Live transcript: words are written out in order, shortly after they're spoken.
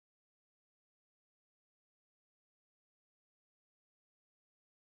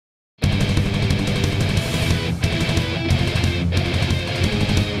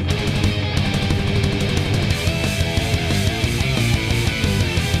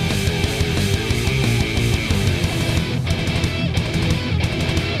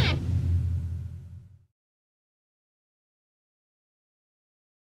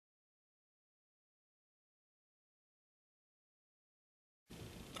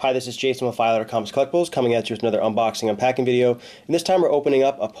Hi, this is Jason with Violator Comics Collectibles, coming at you with another unboxing and unpacking video. And this time we're opening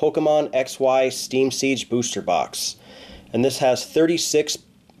up a Pokemon XY Steam Siege booster box. And this has 36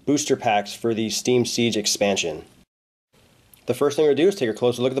 booster packs for the Steam Siege expansion. The first thing we're going to do is take a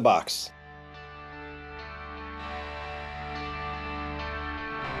closer look at the box.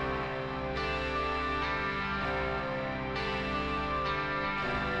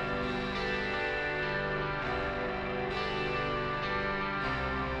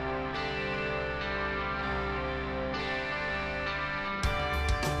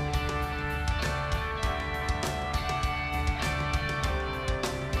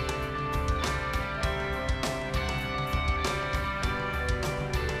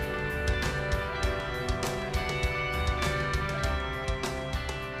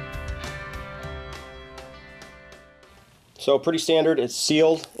 So pretty standard. It's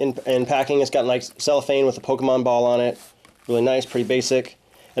sealed in packing. It's got nice cellophane with a Pokemon ball on it. Really nice, pretty basic.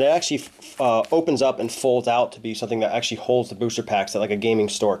 And it actually opens up and folds out to be something that actually holds the booster packs that like a gaming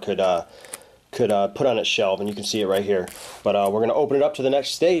store could put on its shelf, and you can see it right here. But we're going to open it up to the next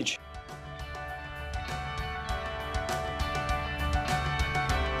stage.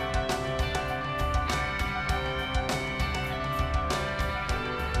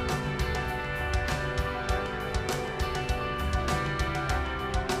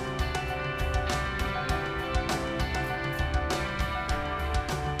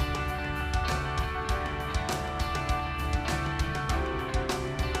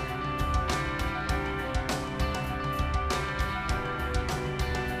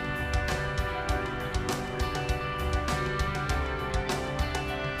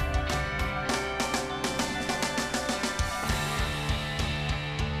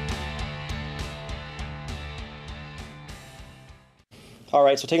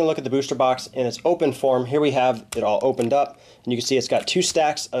 Alright, so taking a look at the booster box in its open form, here we have it all opened up, and you can see it's got 2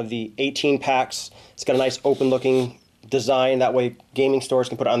 stacks of the 18 packs. It's got a nice open looking design, that way gaming stores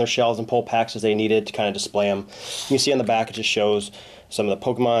can put it on their shelves and pull packs as they needed to kind of display them. You can see on the back it just shows some of the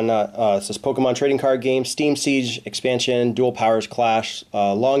Pokemon, it says Pokemon Trading Card Game, Steam Siege Expansion, Dual Powers Clash,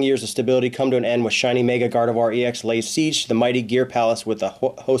 long years of stability come to an end with Shiny Mega Gardevoir EX lays siege to the mighty Gear Palace with a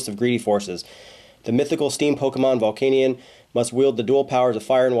host of greedy forces. The mythical Steam Pokemon Volcanion must wield the dual powers of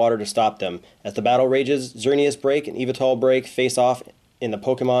fire and water to stop them. As the battle rages, Xerneas Break and Yveltal Break face off in the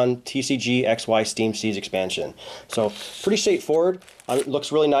Pokemon TCG XY Steam Siege expansion. So pretty straightforward. It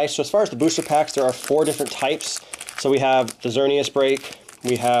looks really nice. So as far as the booster packs, there are 4 different types. So we have the Xerneas Break,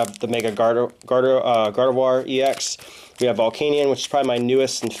 we have the Mega Gardevoir EX, we have Volcanion, which is probably my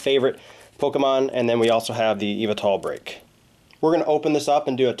newest and favorite Pokemon, and then we also have the Yveltal Break. We're going to open this up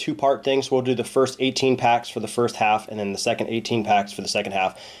and do a 2-part thing, so we'll do the first 18 packs for the first half and then the second 18 packs for the second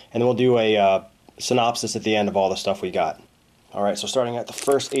half, and then we'll do a synopsis at the end of all the stuff we got. Alright, so starting at the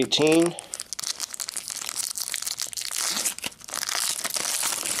first 18.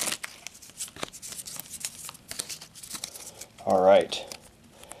 Alright,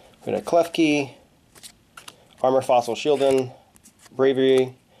 we got a Klefki, Armor Fossil Shieldon,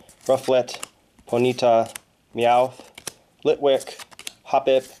 Bravery, Rufflet, Ponyta, Meowth, Litwick,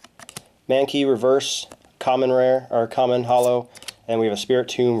 Hoppip, Mankey Reverse, Common Rare, or Common Hollow, and we have a Spirit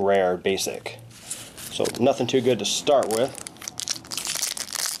Tomb Rare Basic. So nothing too good to start with.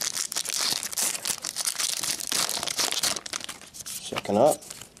 Second up.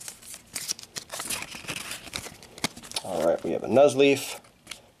 Alright, we have a Nuzleaf,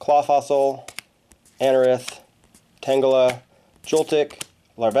 Claw Fossil, Anorith, Tangela, Joltik,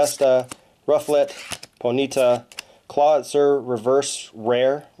 Larvesta, Rufflet, Ponyta, Clawitzer Reverse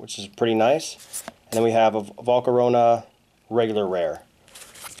Rare, which is pretty nice. And then we have a Volcarona Regular Rare.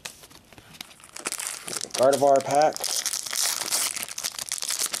 Gardevoir pack.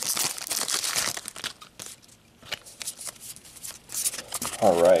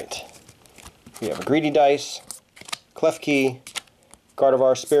 Alright. We have a Greedy Dice, Klefki,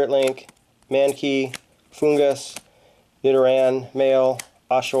 Gardevoir Spirit Link, Mankey, Fungus, Nidoran, Male,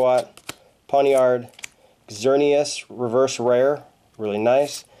 Oshawott, Pawniard, Xerneas Reverse Rare, really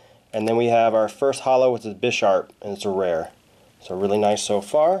nice. And then we have our first holo, which is Bisharp, and it's a rare. So really nice so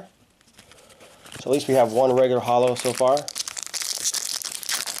far. So at least we have one regular holo so far.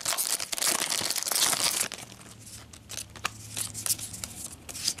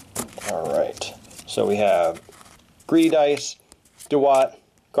 Alright, so we have Greedy Dice, Dewott,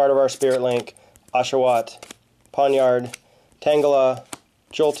 Gardevoir Spirit Link, Oshawott, Pawniard, Tangela,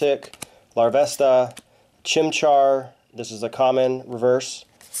 Joltik, Larvesta, Chimchar, this is a common reverse,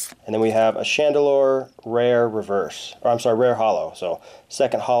 and then we have a Chandelure rare reverse, or I'm sorry, rare holo. So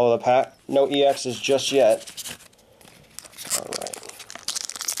second holo of the pack. No EXs just yet. Alright.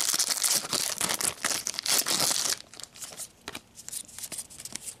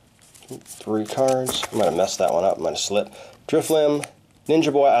 3 cards. I might have messed that one up. Might have slipped. Driflim,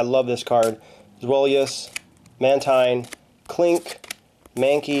 Ninja Boy. I love this card. Zwelius, Mantine, Clink,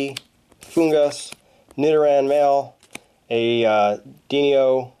 Mankey, Fungus, Nidoran Male, a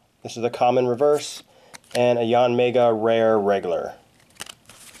Dinio. This is the common reverse, and a Yanmega rare regular.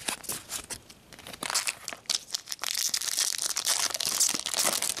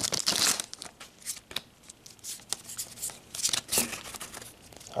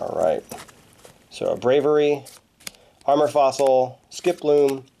 Alright, so a Bravery, Armor Fossil,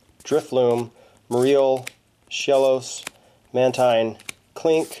 Skiploom, Drifloom, Mariel, Shellos, Mantine,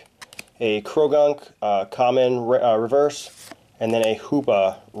 Clink, a Krogunk common reverse, and then a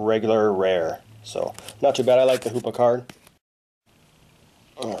Hoopa regular rare. So, not too bad. I like the Hoopa card.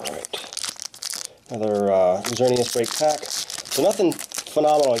 Alright, another Xerneas break pack. So nothing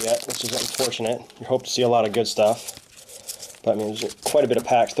phenomenal yet, which is unfortunate. You hope to see a lot of good stuff. But I mean, there's quite a bit of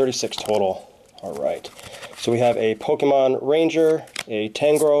packs, 36 total. Alright, so we have a Pokemon Ranger, a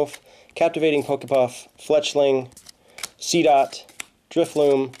Tangrowth, Captivating Pokepuff, Fletchling, Seedot,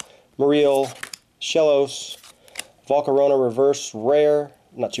 Drifloom, Mariel, Shellos, Volcarona Reverse Rare,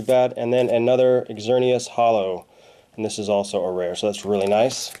 not too bad, and then another Xerneas Hollow, and this is also a rare, so that's really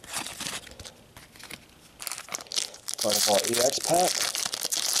nice. Carnival EX pack.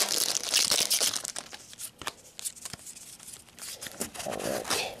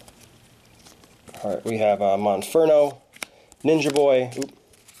 Alright, we have Monferno, Ninja Boy,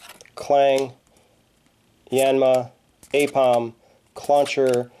 Clang, Yanma, Apom,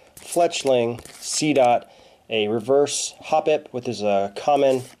 Clauncher, Fletchling, Seedot, a reverse Hoppip with his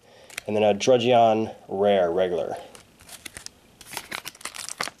common, and then a Drudgeon rare regular.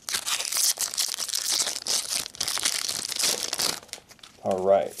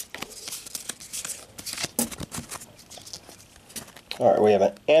 Alright. Alright, we have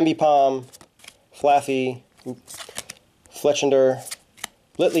an Ambipom, Flaffy, Fletchender,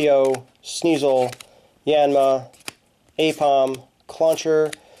 Litleo, Sneasel, Yanma, Apom,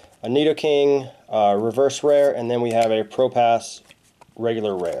 Clauncher, a Nidoking reverse rare, and then we have a Propass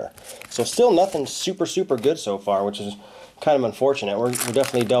regular rare. So still nothing super good so far, which is kind of unfortunate. We're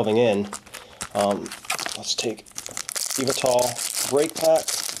definitely delving in. Let's take Evital break pack.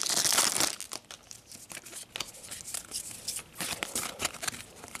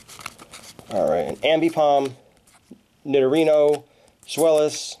 Alright, an Ambipom, Nidorino,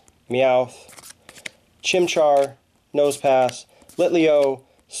 Swellis, Meowth, Chimchar, Nosepass, Litleo,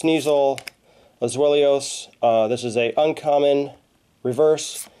 Sneasel, Zwelios. This is a uncommon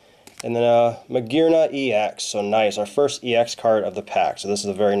reverse, and then a Magearna EX. So nice, our first EX card of the pack. So this is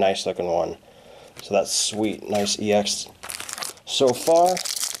a very nice looking one. So that's sweet, nice EX so far.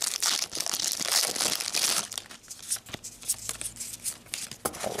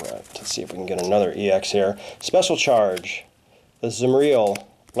 Alright, let's see if we can get another EX here. Special Charge, the Zimriel,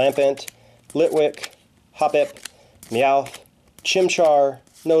 Lampent, Litwick, Hoppip, Meowth, Chimchar,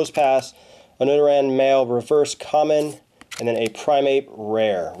 Nosepass, a Nidoran Male Reverse Common, and then a Primeape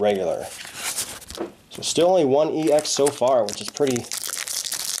Rare Regular. So still only one EX so far, which is pretty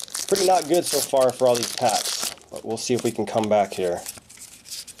not good so far for all these packs. But we'll see if we can come back here.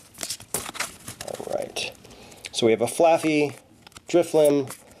 Alright. So we have a Flaffy,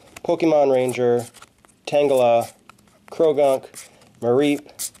 Driflim, Pokemon Ranger, Tangela, Krogunk,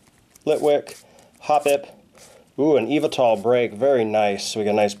 Mareep, Litwick, Hoppip. Ooh, an Evital break. Very nice. So we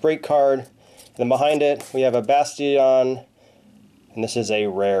got a nice break card. And then behind it, we have a Bastion, and this is a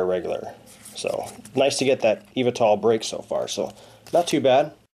rare regular. So nice to get that Evital break so far. So not too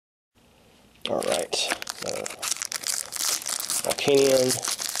bad. Alright. Volcanion.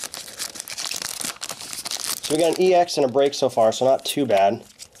 So we got an EX and a break so far, so not too bad.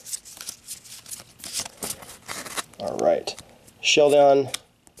 Alright. Sheldon,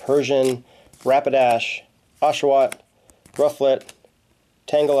 Persian, Rapidash, Oshawott, Rufflet,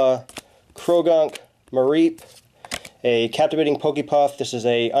 Tangela, Krogunk, Mareep, a Captivating Pokepuff. This is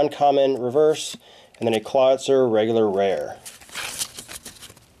a uncommon reverse, and then a Clawitzer regular rare.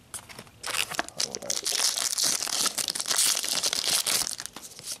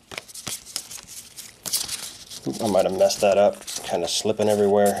 I might have messed that up, kind of slipping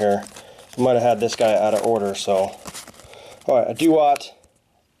everywhere here. I might have had this guy out of order, so. Alright, a Duat,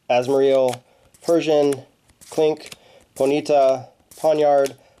 Asmariel, Persian, Clink, Ponyta,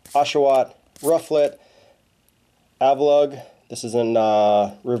 Ponyard, Oshawott, Rufflet, Avalugg. This is in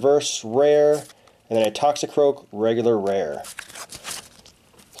reverse rare, and then a Toxicroak regular rare.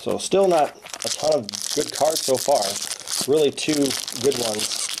 So still not a ton of good cards so far. Really two good ones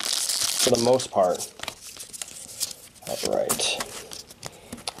for the most part. Alright.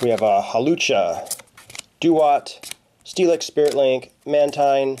 We have a Halucha, Duat, Steelix, Spirit Link,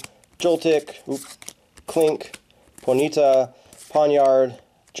 Mantine, Joltik, Clink, Ponyta, Pawniard,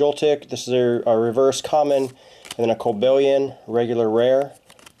 Joltik, this is a reverse common, and then a Cobalion, regular rare.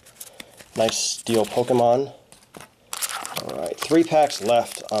 Nice steel Pokemon. Alright, 3 packs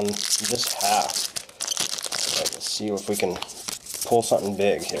left on this half. Alright, let's see if we can pull something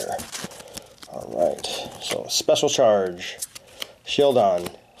big here. Alright, so Special Charge,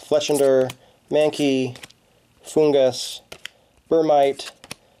 Shieldon, Fletchinder, Mankey, Fungus, Burmite,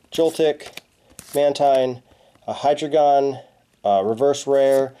 Joltik, Mantine, a Hydreigon, reverse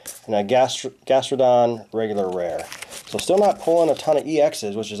rare, and a Gastrodon regular rare. So still not pulling a ton of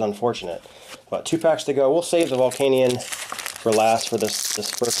EXs, which is unfortunate. But 2 packs to go. We'll save the Volcanion for last for this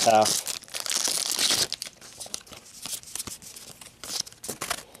first half.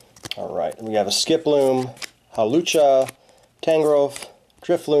 Alright, we have a Skiploom, Halucha, Tangrowth,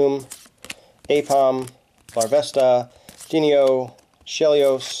 Drifloom, Apom, Larvesta, Dinio,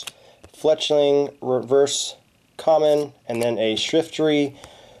 Shelios, Fletchling, reverse common, and then a Shiftry,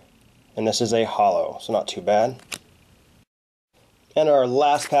 and this is a holo, so not too bad. And our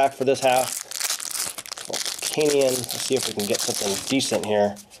last pack for this half, Volcanion. Let's see if we can get something decent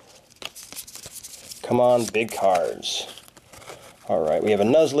here. Come on, big cards. Alright, we have a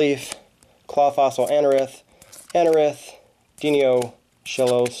Nuzleaf, Clawfossil Anorith, Dinio,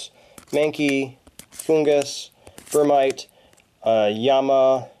 Shellos, Mankey, Fungus, Burmite,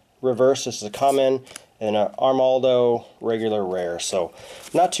 Yama, reverse, this is a common, and an Armaldo, regular rare. So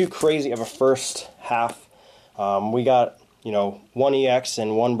not too crazy of a first half. We got, you know, 1 EX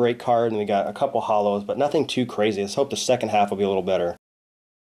and 1 break card, and we got a couple holos, but nothing too crazy. Let's hope the second half will be a little better.